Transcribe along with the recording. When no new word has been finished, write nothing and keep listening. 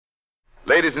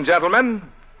Ladies and gentlemen,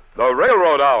 the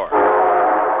Railroad Hour.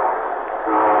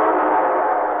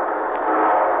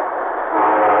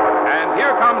 And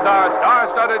here comes our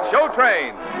star-studded show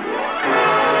train.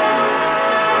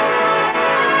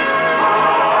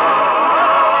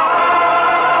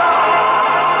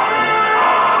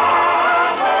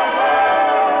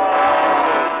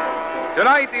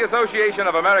 Tonight, the Association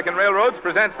of American Railroads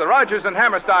presents the Rodgers and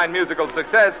Hammerstein musical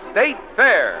success, State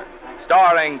Fair,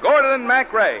 starring Gordon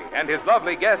MacRae and his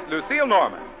lovely guest, Lucille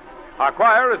Norman. Our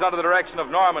choir is under the direction of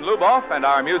Norman Luboff, and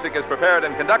our music is prepared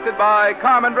and conducted by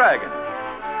Carmen Dragon.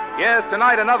 Yes,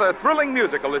 tonight another thrilling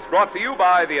musical is brought to you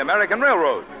by the American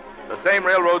Railroads, the same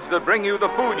railroads that bring you the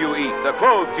food you eat, the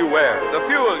clothes you wear, the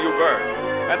fuel you burn,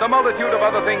 and the multitude of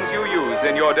other things you use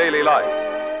in your daily life.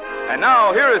 And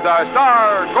now, here is our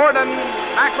star, Gordon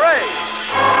MacRae.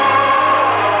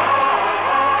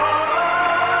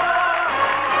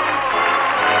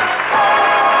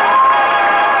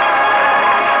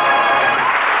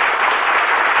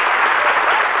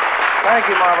 Thank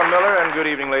you, Marvin Miller, and good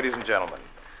evening, ladies and gentlemen.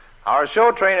 Our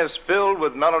show train is filled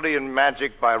with melody and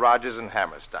magic by Rodgers and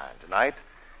Hammerstein tonight.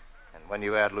 And when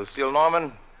you add Lucille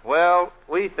Norman, well,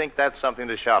 we think that's something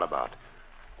to shout about.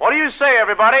 What do you say,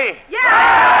 everybody? Yeah!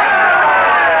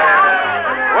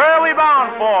 Where are we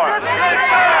bound for? The State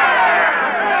Fair!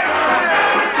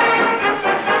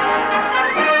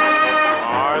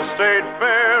 Our State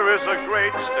Fair is a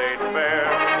great State Fair.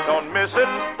 Don't miss it,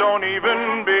 don't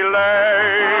even be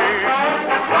late.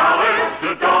 It's dollars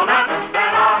to donuts, and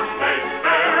our State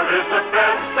Fair is the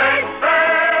best State Fair.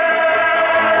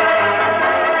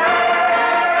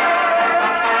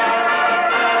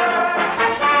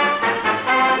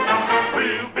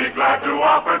 Glad to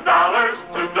offer dollars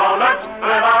to donuts, and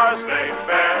our State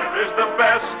Fair is the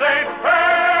best State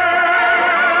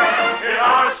Fair in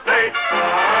our state.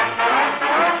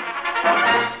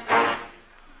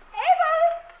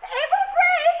 Abel,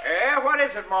 break! What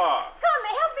is it, Ma? Come,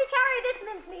 help me carry this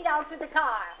mincemeat out to the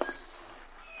car.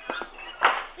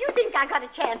 You think I got a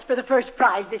chance for the first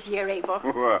prize this year, Abel?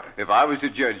 Well, if I was a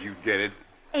judge, you'd get it.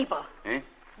 Abel, Eh?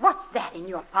 what's that in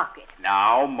your pocket?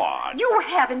 Now, Ma. You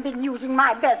haven't been using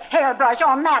my best hairbrush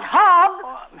on that hog.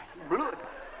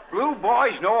 Blue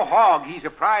Boy's no hog. He's a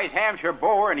prize Hampshire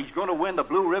boar, and he's going to win the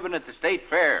blue ribbon at the State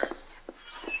Fair.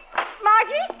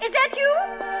 Margie, is that you?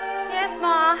 Yes,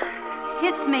 Ma.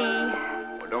 It's me.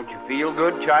 Well, don't you feel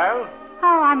good, child?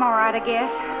 Oh, I'm all right, I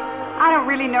guess. I don't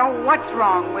really know what's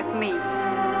wrong with me.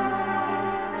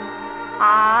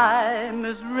 I'm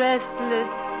as restless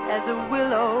as a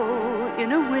willow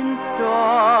in a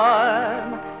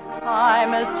windstorm.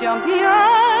 I'm as jumpy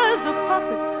as a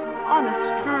puppet on a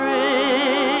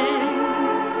string.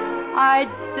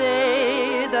 I'd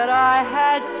say that I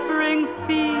had spring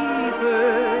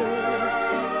fever,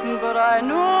 but I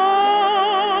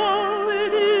know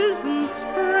it isn't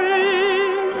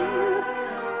spring.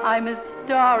 I'm as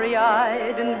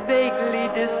starry-eyed and vaguely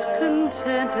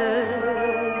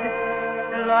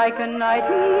discontented, like a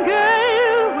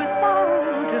nightingale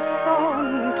without a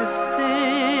song to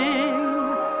sing.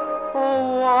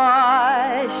 Oh,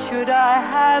 why should I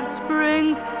have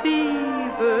spring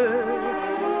fever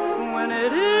when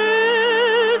it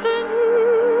isn't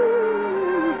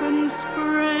even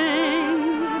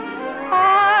spring?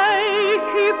 I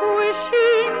keep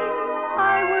wishing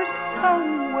I were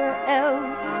somewhere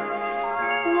else,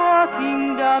 walking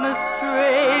down a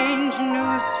strange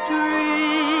new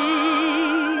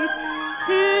street,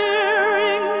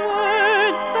 hearing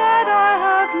words that I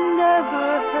have never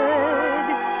heard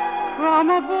from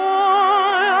a boy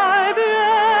I've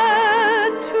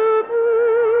yet to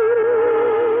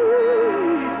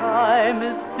meet. I'm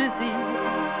as busy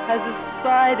as a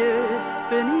spider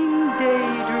spinning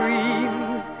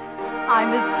daydreams. I'm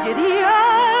as giddy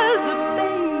as a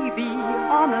baby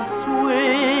on a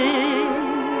swing.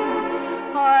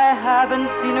 I haven't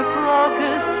seen a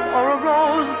crocus or a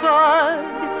rosebud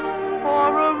or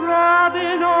a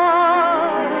robin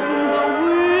on the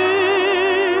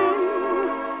wing,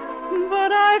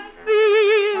 but I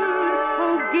feel so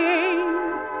gay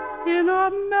in a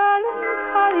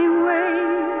melancholy way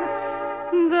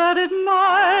that it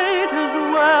might as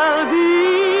well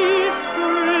be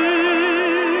spring.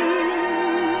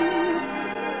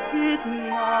 It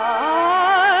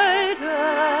might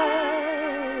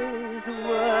as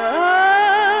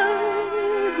well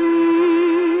be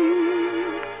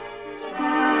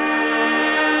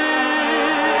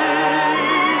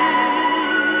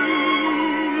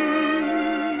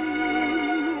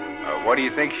spring. What do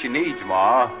you think she needs,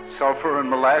 Ma? Sulfur and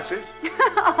molasses?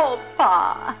 Oh,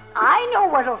 Pa, I know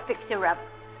what'll fix her up.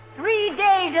 3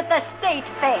 days at the State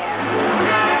Fair.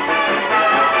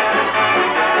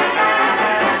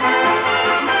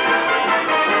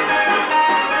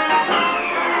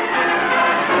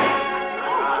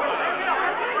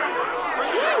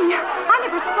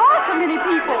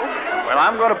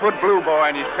 put Blue Boy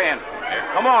in his pen. Here,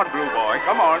 come on, Blue Boy,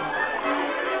 come on.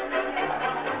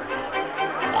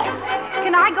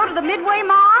 Can I go to the Midway,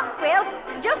 Ma? Well,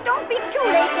 just don't be too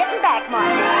late getting back,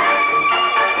 Margie.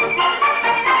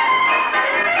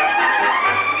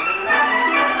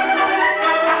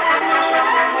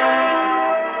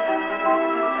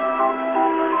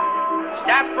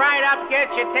 Stop right up,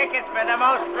 get your tickets for the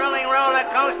most thrilling roller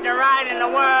coaster ride in the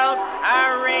world.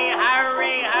 Hurry,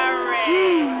 hurry, hurry.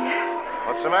 Gee.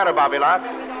 What's the matter, Bobby Locks?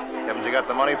 Haven't you got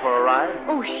the money for a ride?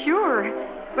 Oh, sure.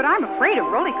 But I'm afraid of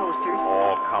roller coasters.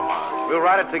 Oh, come on. We'll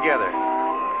ride it together.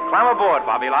 Climb aboard,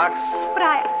 Bobby Locks. But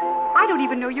I don't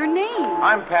even know your name.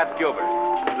 I'm Pat Gilbert.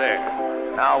 There.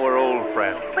 Now we're old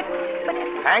friends. But...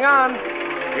 Hang on.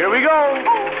 Here we go.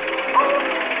 Oh!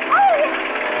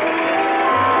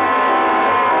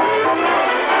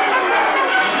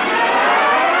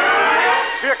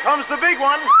 Here comes the big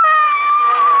one.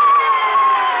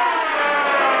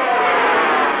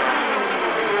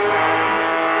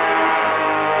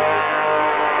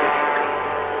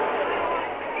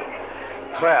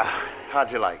 Well, how'd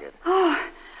you like it? Oh,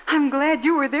 I'm glad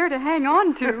you were there to hang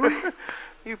on to.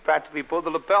 You practically pulled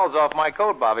the lapels off my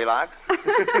coat, Bobby Locks.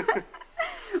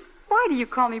 Why do you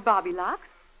call me Bobby Locks?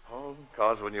 Oh,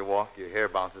 because when you walk, your hair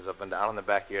bounces up and down on the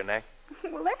back of your neck.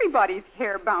 Well, everybody's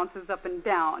hair bounces up and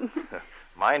down.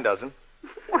 Mine doesn't.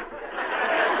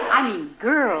 I mean,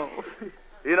 girls.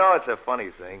 You know, it's a funny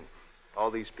thing.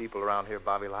 All these people around here,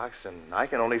 Bobby Locks, and I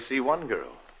can only see one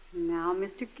girl. Now,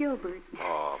 Mr. Gilbert.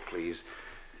 Oh, please.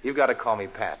 You've got to call me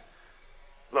Pat.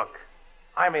 Look,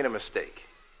 I made a mistake.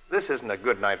 This isn't a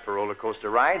good night for roller coaster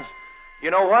rides.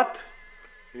 You know what?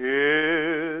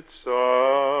 It's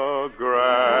a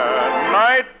grand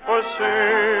night for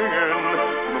singing.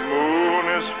 The moon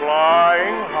is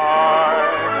flying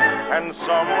high. And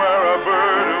somewhere a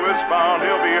bird who is bound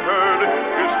he'll be heard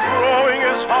is throwing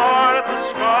his heart at the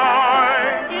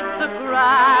sky. It's a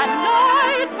grand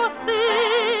night for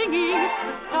singing.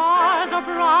 The stars are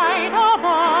bright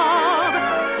above.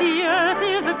 The earth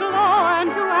is aglow, and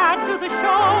to add to the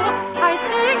show, I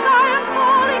think I am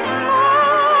falling in love.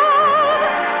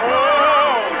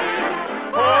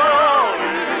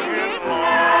 Falling in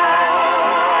love.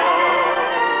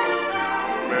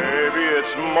 Maybe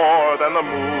it's more than the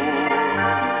moon.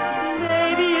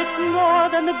 Maybe it's more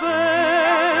than the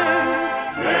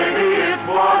birds. Maybe it's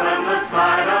more than the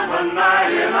sight of a night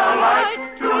in a light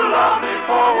to love me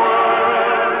for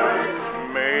words.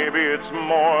 Maybe it's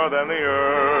more than the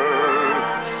earth.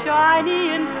 Shiny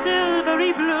and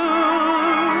silvery blue.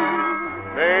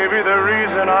 Maybe the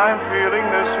reason I'm feeling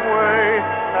this way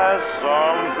has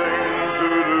something to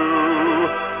do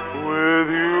with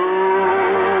you.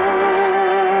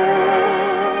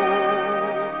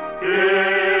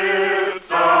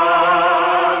 It's a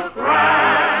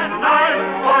grand night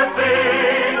for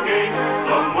singing.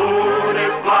 The moon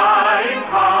is flying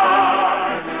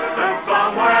high. And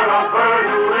somewhere a bird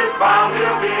who is bound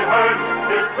he'll be heard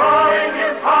is throwing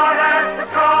his heart at the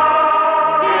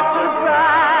sky. It's a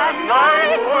grand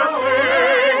Night for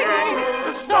singing,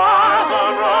 the stars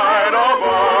are right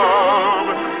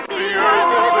above. The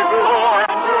earth is aglow,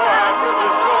 and to after the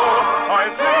show, I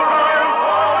think I'm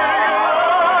falling in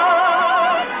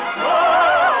love.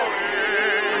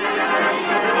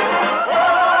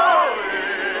 Falling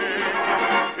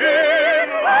in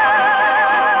love.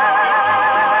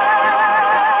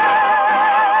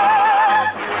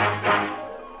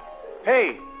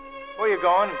 Hey, where you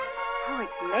going? Oh,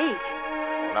 it's late.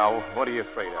 Now, what are you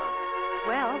afraid of?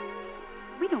 Well,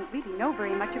 we don't really know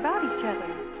very much about each other.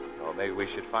 Well, maybe we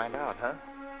should find out, huh?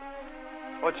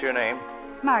 What's your name?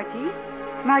 Margie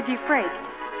Frake.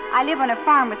 I live on a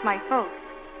farm with my folks.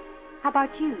 How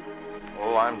about you?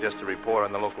 Oh, I'm just a reporter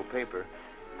in the local paper.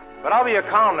 But I'll be a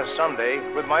columnist someday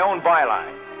with my own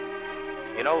byline.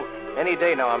 You know, any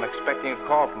day now I'm expecting a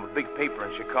call from a big paper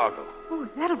in Chicago. Oh,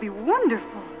 that'll be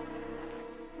wonderful.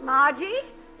 Margie,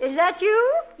 is that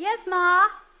you? Yes, Ma.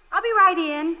 I'll be right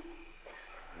in.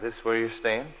 This where you're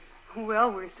staying?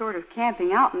 Well, we're sort of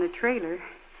camping out in the trailer.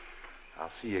 I'll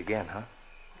see you again, huh?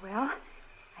 Well,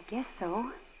 I guess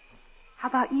so. How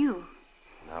about you?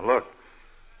 Now, look,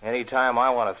 any time I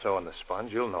want to throw in the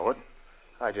sponge, you'll know it.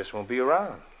 I just won't be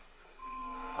around.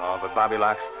 Oh, but Bobby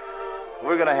Locks,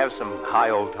 we're going to have some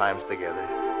high old times together.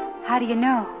 How do you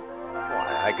know?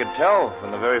 Why, I could tell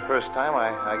from the very first time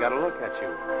I got a look at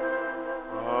you.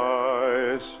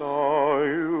 I saw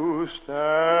you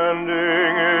standing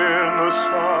in the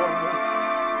sun,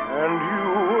 and you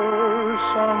were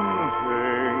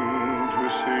something to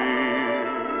see.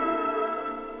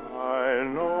 I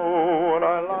know what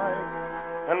I like,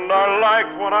 and I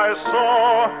liked what I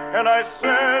saw, and I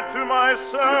said to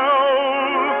myself,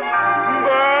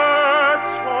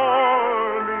 that's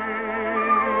for me.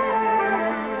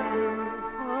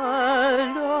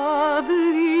 A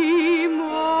lovely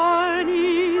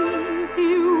morning,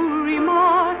 you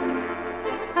remarked,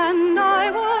 and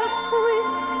I was quick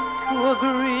to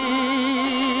agree.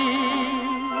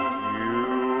 You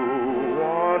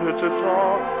wanted to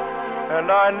talk, and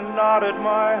I nodded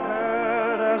my head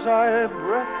as I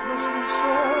breathlessly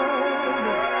said,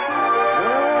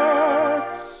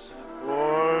 that's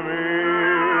for me.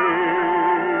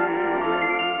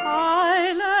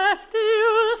 I left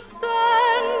you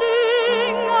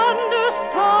standing under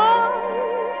stars.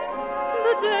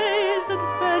 The day's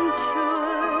adventures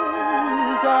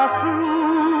are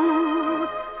through.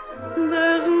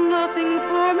 There's nothing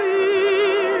for me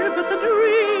but the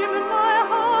dream in my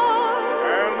heart.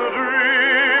 And the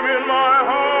dream in my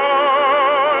heart,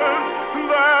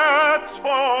 that's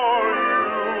for you.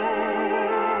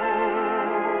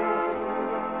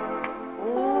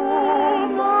 Oh,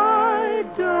 my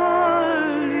darling,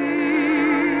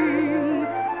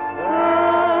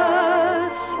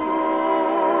 that's for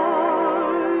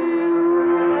you.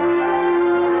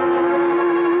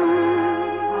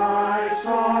 I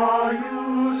saw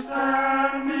you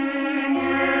standing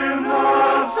in the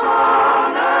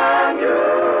sun, and you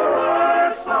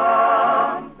were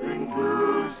something to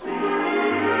see.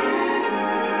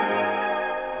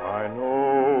 I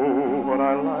know what I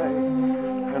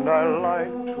liked, and I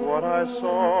liked what I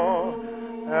saw,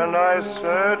 and I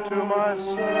said to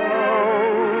myself,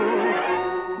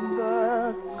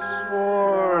 that's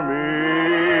for me.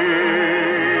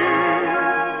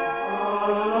 A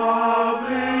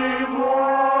lovely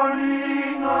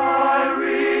morning, I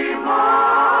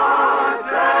remarked,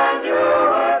 and you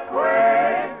were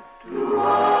quick to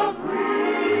agree.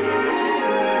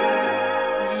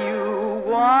 You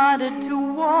wanted to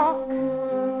walk,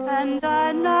 and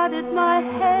I nodded my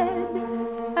head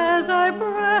as I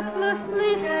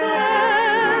breathlessly said,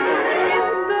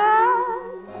 that's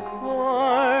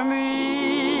for me.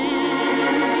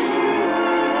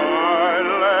 I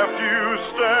left you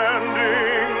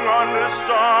standing under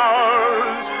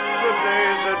stars. The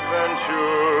day's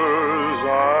adventures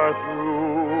are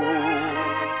through.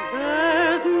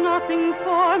 There's nothing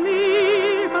for me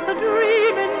but the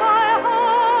dream in my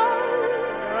heart.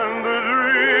 And the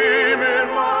dream in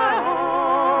my heart,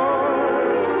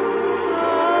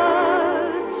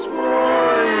 that's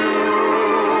for you.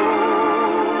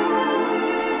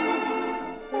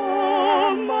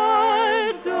 Oh,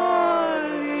 my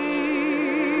darling,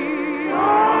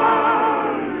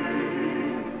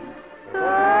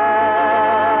 that's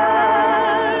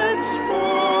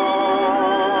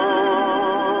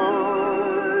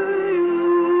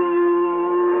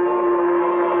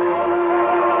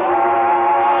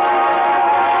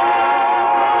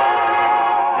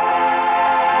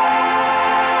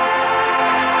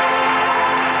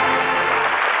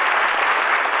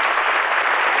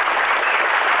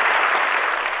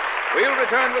We'll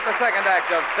return with the second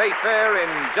act of State Fair in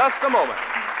just a moment.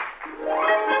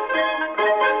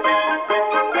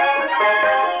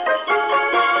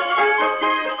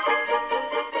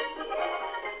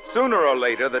 Sooner or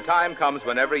later, the time comes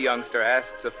when every youngster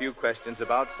asks a few questions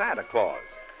about Santa Claus.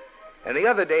 And the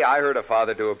other day, I heard a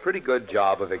father do a pretty good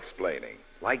job of explaining.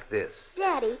 Like this.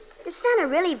 Daddy, does Santa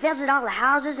really visit all the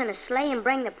houses in a sleigh and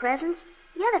bring the presents?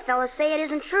 The other fellows say it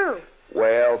isn't true.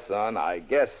 Well, son, I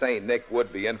guess St. Nick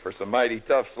would be in for some mighty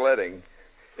tough sledding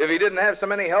if he didn't have so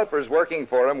many helpers working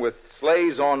for him with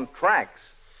sleighs on tracks.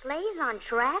 Sleighs on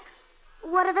tracks?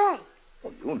 What are they?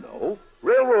 Well, you know,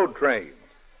 railroad trains.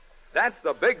 That's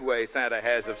the big way Santa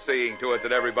has of seeing to it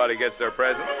that everybody gets their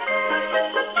presents.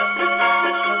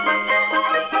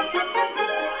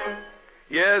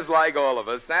 Yes, like all of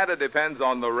us, Santa depends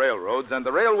on the railroads and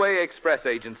the Railway Express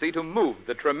Agency to move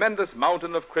the tremendous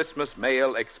mountain of Christmas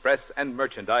mail, express, and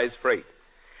merchandise freight.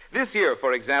 This year,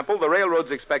 for example, the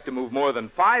railroads expect to move more than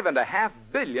 5.5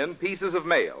 billion pieces of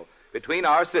mail between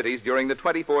our cities during the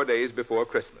 24 days before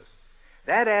Christmas.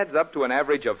 That adds up to an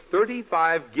average of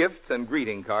 35 gifts and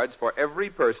greeting cards for every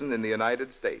person in the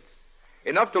United States.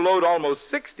 Enough to load almost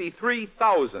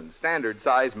 63,000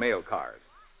 standard-size mail cars.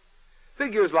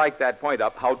 Figures like that point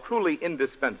up how truly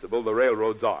indispensable the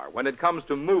railroads are when it comes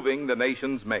to moving the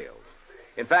nation's mails.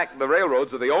 In fact, the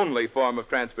railroads are the only form of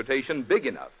transportation big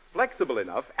enough, flexible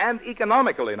enough, and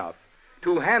economical enough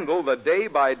to handle the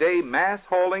day-by-day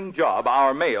mass-hauling job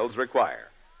our mails require.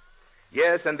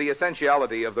 Yes, and the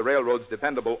essentiality of the railroad's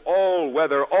dependable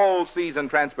all-weather, all-season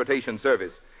transportation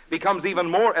service becomes even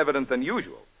more evident than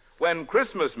usual when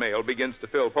Christmas mail begins to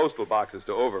fill postal boxes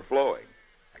to overflowing.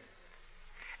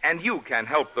 And you can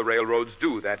help the railroads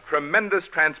do that tremendous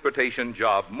transportation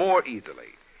job more easily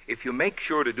if you make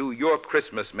sure to do your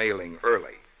Christmas mailing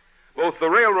early. Both the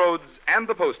railroads and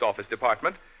the post office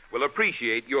department will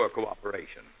appreciate your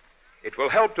cooperation. It will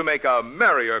help to make a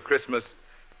merrier Christmas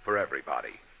for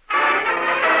everybody.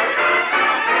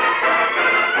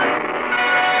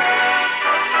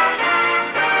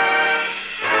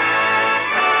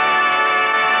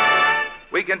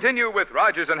 We continue with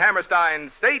Rodgers and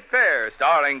Hammerstein's State Fair,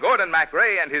 starring Gordon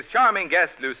MacRae and his charming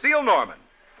guest, Lucille Norman.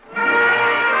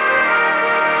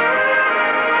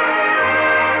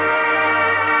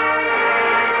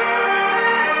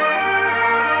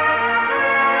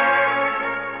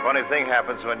 Funny thing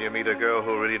happens when you meet a girl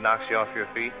who really knocks you off your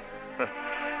feet.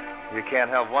 You can't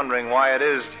help wondering why it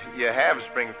is you have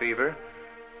spring fever.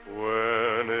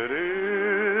 When it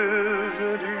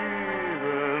isn't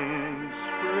even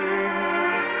spring,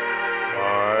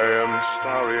 I am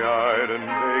starry-eyed and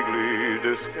vaguely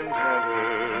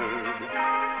discontented,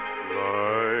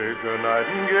 like a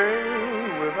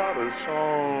nightingale without a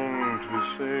song to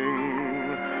sing.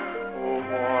 Oh,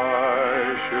 why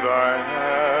should I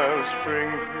have spring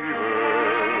fever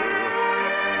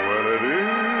when it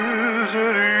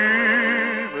isn't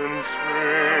even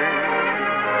spring?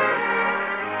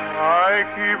 I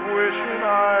keep wishing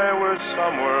I were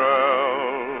somewhere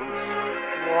else,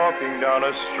 walking down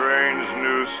a strange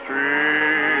new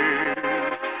street,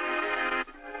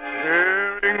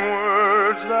 hearing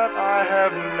words that I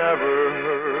have never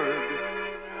heard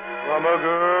from a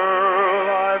girl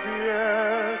I've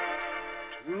yet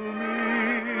to meet.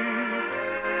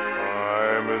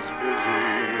 I'm as busy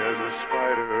as a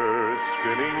spider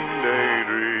spinning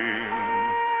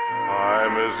daydreams.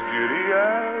 I'm as giddy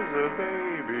as a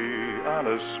baby on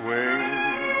a swing.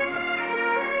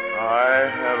 I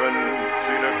haven't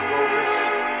seen a crocus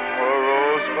or a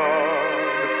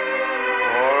rosebud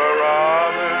or a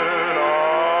robin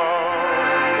on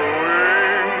the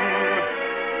wing,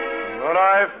 but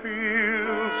I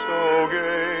feel so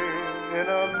gay in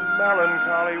a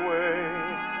melancholy way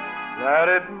that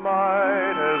it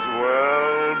might as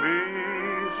well be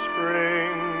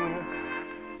spring.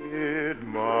 It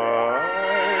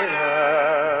might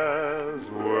as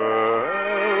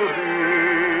well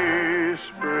be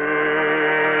spring.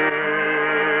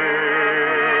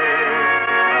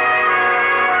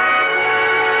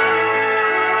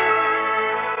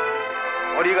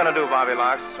 What are you going to do, Bobby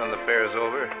Locks, when the fair's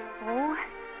over? Oh,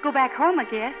 go back home, I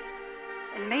guess.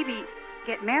 And maybe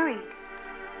get married.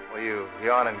 Well, you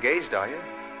aren't engaged, are you?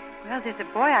 Well, there's a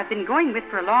boy I've been going with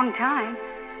for a long time.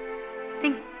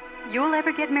 Think you'll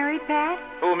ever get married, Pat?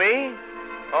 Who, me?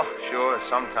 Oh, sure,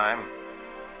 sometime.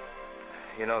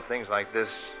 You know, things like this,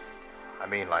 I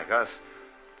mean, like us,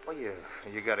 well, you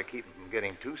got to keep them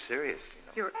getting too serious, you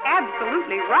know. You're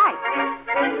absolutely right.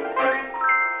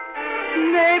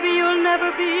 Maybe you'll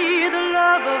never be the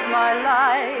love of my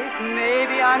life.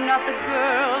 Maybe I'm not the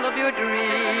girl of your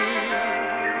dreams.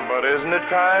 But isn't it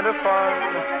kind of fun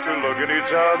to look at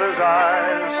each other's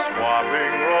eyes,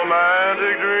 swapping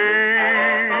romantic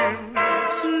dreams?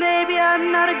 Maybe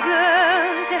I'm not a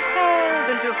girl to have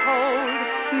and to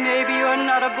hold. Maybe you're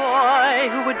not a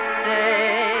boy who would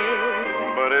stay.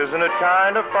 But isn't it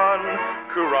kind of fun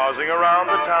carousing around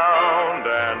the town,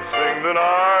 dancing the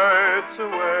nights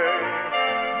away?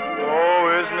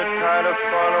 Oh, isn't it kind of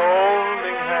fun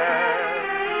holding hands?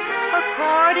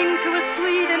 According to a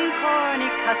sweet and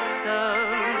corny custom.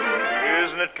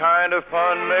 Isn't it kind of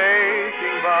fun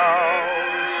making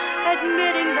vows?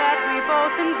 Admitting that we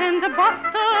both intend to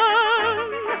bust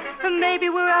 'em. Maybe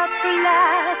we're out for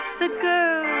laughs, a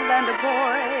girl and a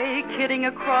boy, kidding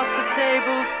across the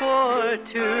table for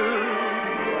two.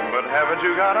 But haven't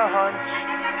you got a hunch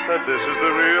that this is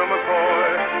the real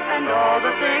McCoy? And all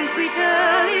the things we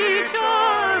tell each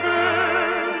other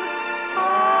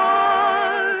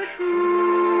are true.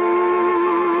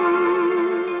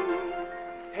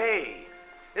 Hey,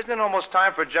 isn't it almost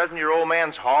time for judging your old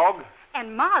man's hog?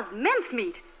 And Ma's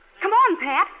mincemeat. Come on,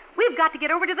 Pat. We've got to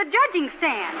get over to the judging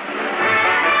stand.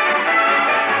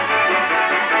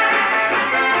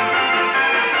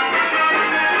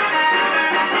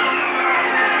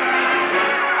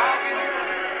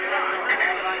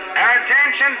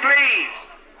 Attention, please.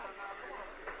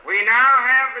 We now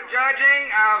have the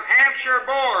judging of Hampshire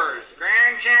Boars,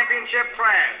 Grand Championship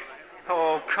class.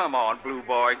 Oh, come on, Blue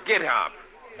Boy. Get up.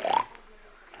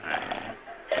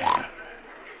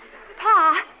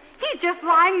 Pa, he's just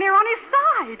lying there on his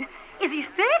side. Is he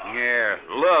sick? Yeah,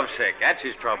 lovesick. That's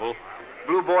his trouble.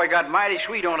 Blue Boy got mighty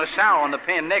sweet on a sow on the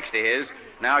pen next to his.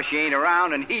 Now she ain't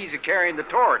around, and he's carrying the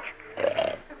torch.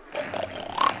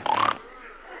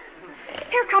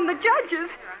 Here come the judges.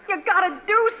 You gotta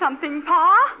do something,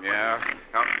 Pa. Yeah.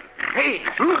 Hey,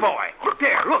 Blue Boy, look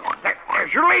there, look.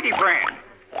 There's your lady friend.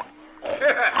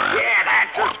 Yeah,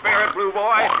 that's the spirit, Blue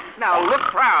Boy. Now look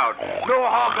proud. No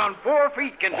hog on 4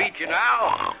 feet can beat you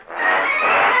now.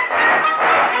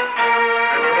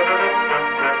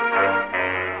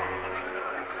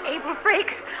 Abel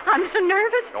Freak, I'm so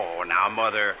nervous. Oh, now,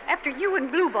 Mother. After you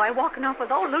and Blue Boy walking off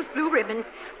with all those blue ribbons,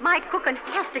 my cooking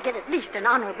has to get at least an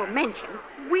honorable mention.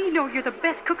 We know you're the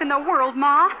best cook in the world,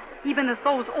 Ma, even if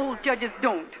those old judges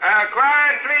don't.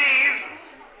 Quiet, please.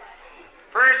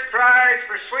 First prize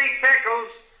for sweet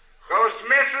pickles goes to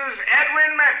Mrs.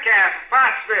 Edwin Metcalf,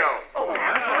 Pottsville.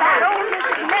 That old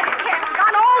Mrs. Metcalf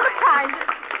got all the prizes.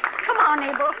 Come on,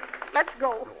 Abel. Let's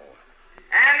go.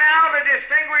 And now the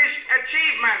Distinguished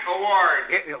Achievement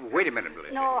Award. Wait a minute,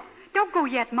 Blue. No, don't go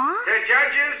yet, Ma. The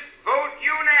judges vote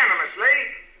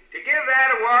unanimously to give that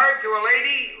award to a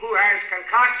lady who has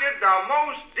concocted the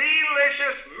most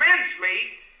delicious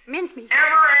mincemeat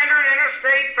ever entered in a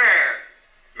state fair.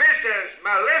 Mrs.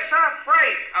 Melissa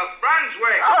Frake of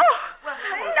Brunswick. Oh,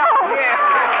 no.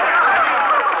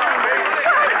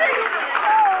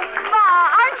 Ma,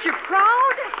 aren't you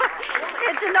proud?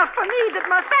 It's enough for me that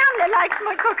my family likes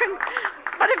my cooking.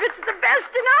 But if it's the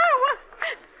best in Iowa,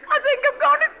 I think I'm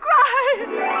going to cry.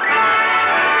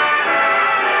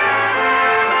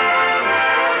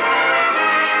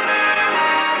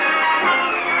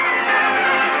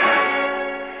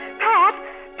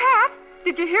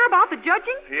 Did you hear about the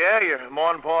judging? Yeah, your ma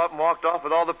and pa up and walked off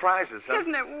with all the prizes, huh?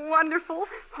 Isn't it wonderful?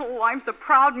 Oh, I'm so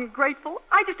proud and grateful.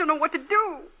 I just don't know what to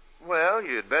do. Well,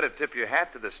 you'd better tip your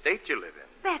hat to the state you live in.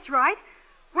 That's right.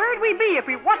 Where'd we be if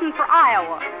it wasn't for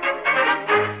Iowa?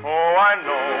 Oh, I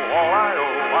know, all I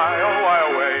owe,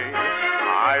 Iowa.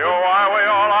 I owe Iowa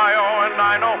all I owe, and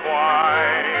I know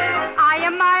why. I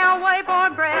am Iowa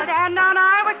born bred, and on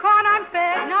Iowa corn I'm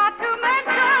fed, not to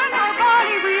mention no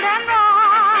barley, wheat, and rye.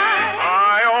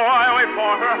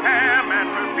 For her ham and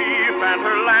her beef and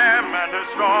her lamb and her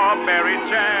strawberry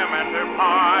jam and her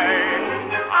pie.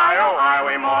 I owe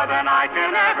Iowa more than I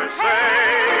can ever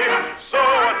say. So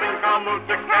I think I'll move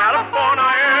to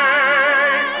California.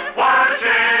 What a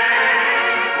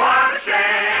shame, what a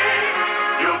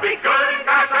shame. You'll be good and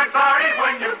gosh, I'm sorry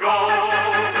when you go.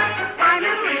 When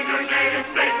you leave your native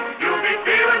state, you'll be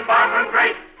feeling far from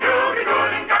great. You'll be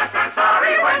good and gosh, I'm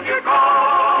sorry when you go.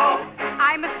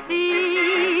 I'm a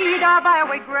seed of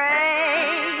Iowa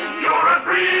gray. You're a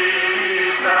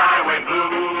breeze that Iowa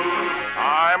blue.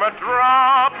 I'm a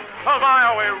drop of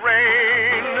Iowa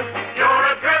rain. You're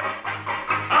a drip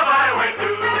of Iowa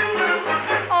dew.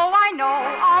 Oh, I know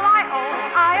all I owe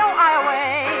Iowa.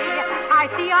 I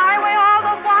see Iowa all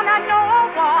the one I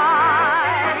know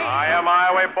why. I am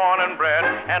Iowa born and bred,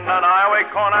 and on Iowa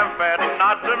corn I'm fed,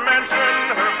 not to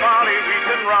mention her barley, wheat,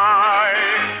 and rye.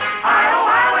 I owe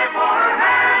Iowa for her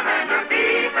ham and her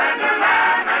beef and her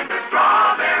lamb and her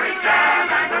strawberry jam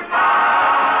and her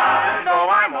pie. Though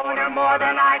I'm owed her more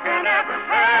than I can ever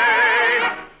pay,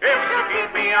 if she'll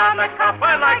keep me on the cup,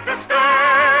 I'd like to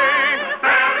stay.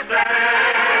 Better stay.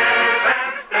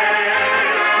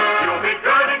 You'll be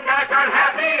good and cash, I'm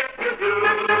happy if you do.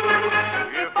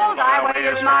 If old Iowa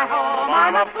is my home,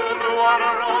 I'm a fool to want to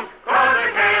roam, 'cause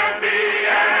there can't be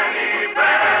any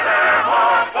better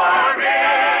home for me.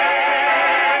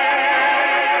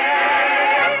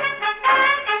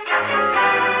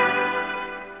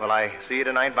 Will I see you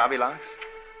tonight, Bobby Locks?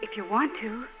 If you want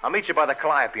to, I'll meet you by the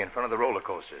Calliope in front of the roller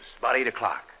coasters, about 8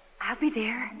 o'clock. I'll be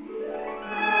there.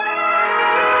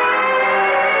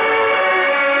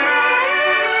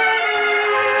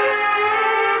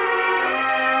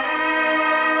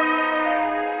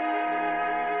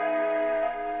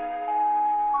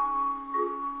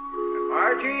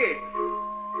 Margie.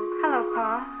 Hello,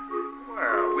 Pa.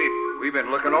 Well, we've been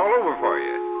looking all over for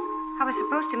you. I was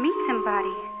supposed to meet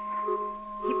somebody.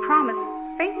 He promised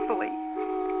faithfully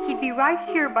he'd be right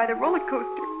here by the roller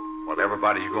coaster. Well,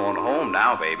 everybody's going home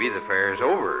now, baby. The fair's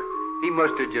over. He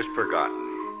must have just forgotten.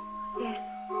 Yes,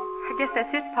 I guess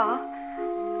that's it, Pa.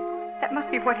 That must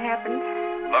be what happened.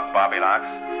 Look, Bobby Locks,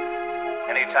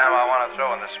 anytime I want to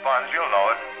throw in the sponge, you'll know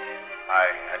it.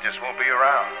 I just won't be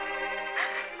around.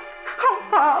 Oh,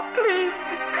 Pa, please,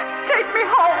 take me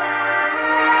home.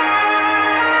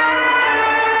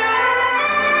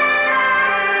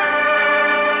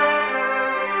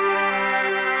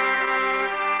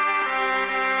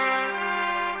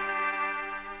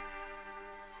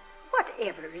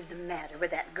 Whatever is the matter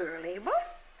with that girl, Abel?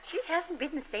 She hasn't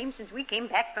been the same since we came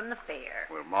back from the fair.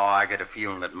 Well, Ma, I get a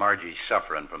feeling that Margie's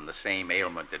suffering from the same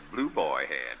ailment that Blue Boy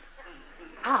had.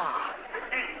 Ah,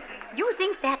 You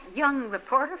think that young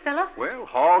reporter fellow? Well,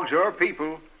 hogs are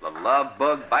people. The love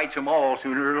bug bites them all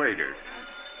sooner or later.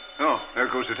 Oh, there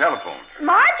goes the telephone.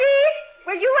 Margie,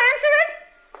 will you answer it?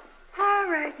 All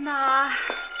right, Ma.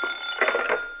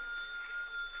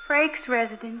 Frake's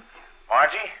residence.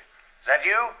 Margie, is that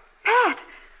you? Pat,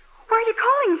 where are you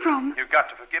calling from? You've got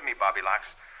to forgive me, Bobby Locks.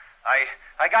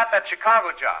 I got that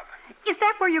Chicago job. Is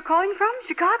that where you're calling from?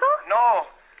 Chicago? No,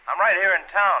 I'm right here in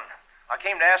town. I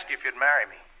came to ask you if you'd marry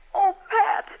me. Oh,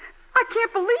 Pat, I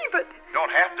can't believe it.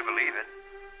 Don't have to believe it.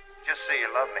 Just say you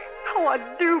love me. Oh, I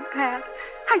do, Pat.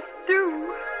 I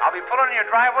do. I'll be pulling in your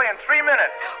driveway in 3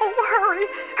 minutes. Oh, hurry,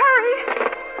 hurry.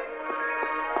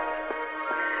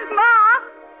 Ma,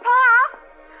 Pa,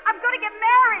 I'm going to get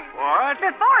married. What?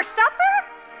 Before supper?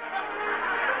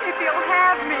 If you'll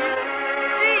have me.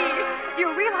 Gee, do you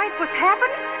realize what's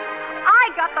happened? I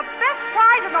got the best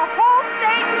prize in the whole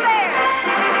state fair.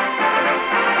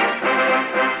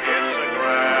 It's a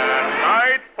grand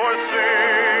night for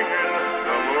singing.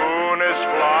 The moon is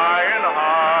flying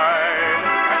high.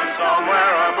 And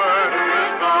somewhere a bird who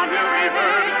is gone to be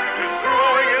heard is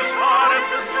throwing his heart at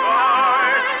the sky.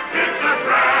 It's a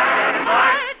grand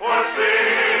night for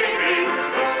singing.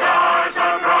 The stars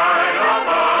are bright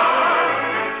above.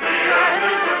 The earth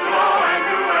is aglow, and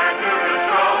to add to the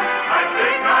show, I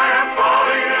think I am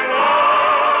falling in love.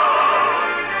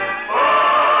 Falling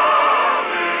in love.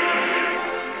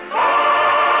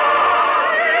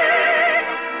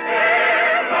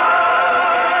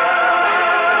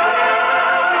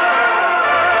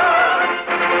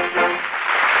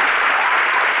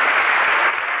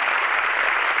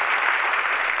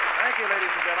 Thank you,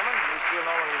 ladies and gentlemen. Lucille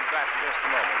Nolan will be back in just a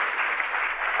moment.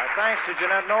 Our thanks to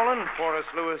Jeanette Nolan, Forrest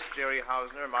Lewis, Jerry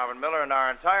Hausner, Marvin Miller, and our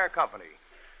entire company.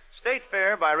 State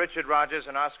Fair by Richard Rogers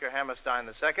and Oscar Hammerstein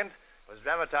II was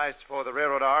dramatized for the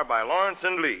Railroad Hour by Lawrence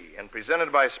and Lee and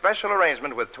presented by special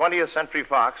arrangement with 20th Century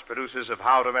Fox, producers of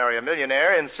How to Marry a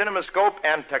Millionaire in CinemaScope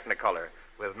and Technicolor,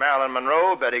 with Marilyn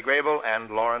Monroe, Betty Grable, and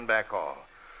Lauren Bacall.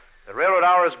 The Railroad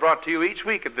Hour is brought to you each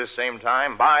week at this same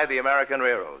time by the American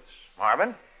Railroads.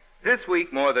 Marvin? This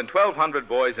week, more than 1,200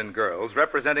 boys and girls,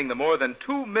 representing the more than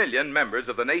 2 million members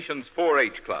of the nation's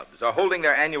 4-H clubs, are holding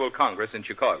their annual Congress in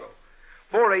Chicago.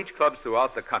 4-H clubs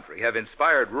throughout the country have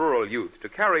inspired rural youth to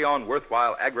carry on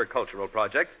worthwhile agricultural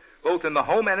projects, both in the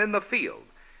home and in the field,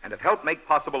 and have helped make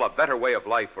possible a better way of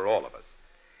life for all of us.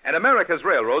 And America's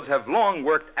railroads have long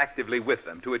worked actively with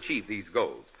them to achieve these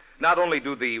goals. Not only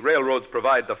do the railroads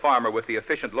provide the farmer with the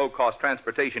efficient, low-cost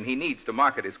transportation he needs to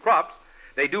market his crops,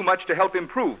 they do much to help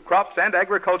improve crops and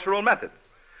agricultural methods.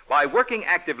 By working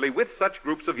actively with such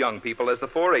groups of young people as the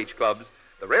 4-H clubs,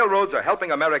 the railroads are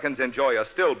helping Americans enjoy a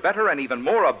still better and even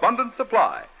more abundant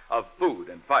supply of food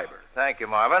and fiber. Thank you,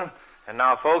 Marvin. And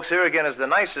now, folks, here again is the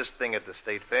nicest thing at the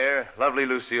State Fair, lovely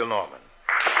Lucille Norman.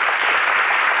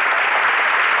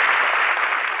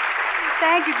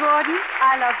 Thank you, Gordon.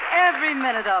 I loved every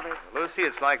minute of it. Lucy,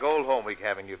 it's like old home week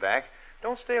having you back.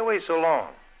 Don't stay away so long.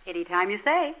 Anytime you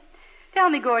say. Tell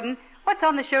me, Gordon, what's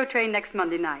on the show train next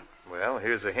Monday night? Well,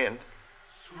 here's a hint.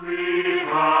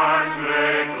 Sweethearts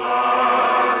make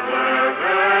love their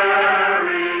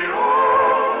very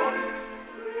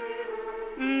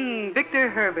own. Victor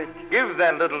Herbert. Give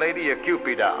that little lady a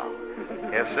Cupid doll.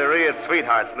 Yes, sirree, it's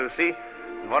Sweethearts, Lucy.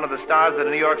 And one of the stars of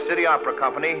the New York City Opera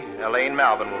Company, Elaine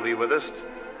Malvin, will be with us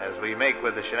as we make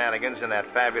with the shenanigans in that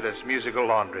fabulous musical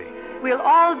Laundry. We'll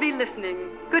all be listening.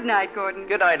 Good night, Gordon.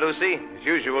 Good night, Lucy. As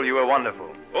usual, you were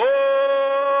wonderful.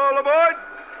 All aboard!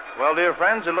 Well, dear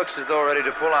friends, it looks as though we're ready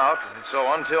to pull out. And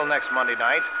so until next Monday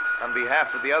night, on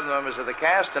behalf of the other members of the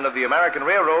cast and of the American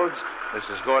Railroads, this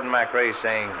is Gordon MacRae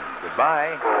saying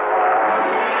goodbye.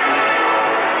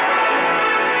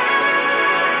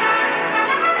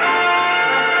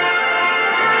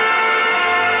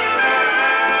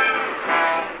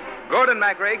 Gordon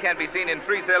MacRae can be seen in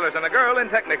Three Sailors and a Girl in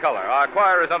Technicolor. Our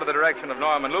choir is under the direction of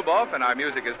Norman Luboff, and our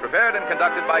music is prepared and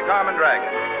conducted by Carmen Dragon.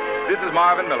 This is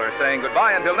Marvin Miller saying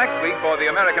goodbye until next week for the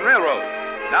American Railroads.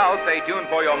 Now stay tuned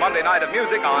for your Monday night of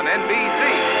music on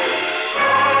NBC.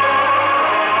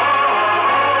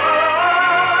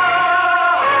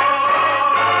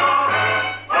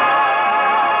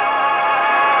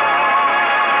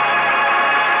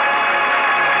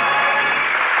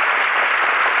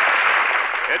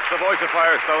 It's the Voice of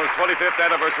Firestone's 25th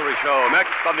anniversary show,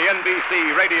 next on the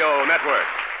NBC Radio Network.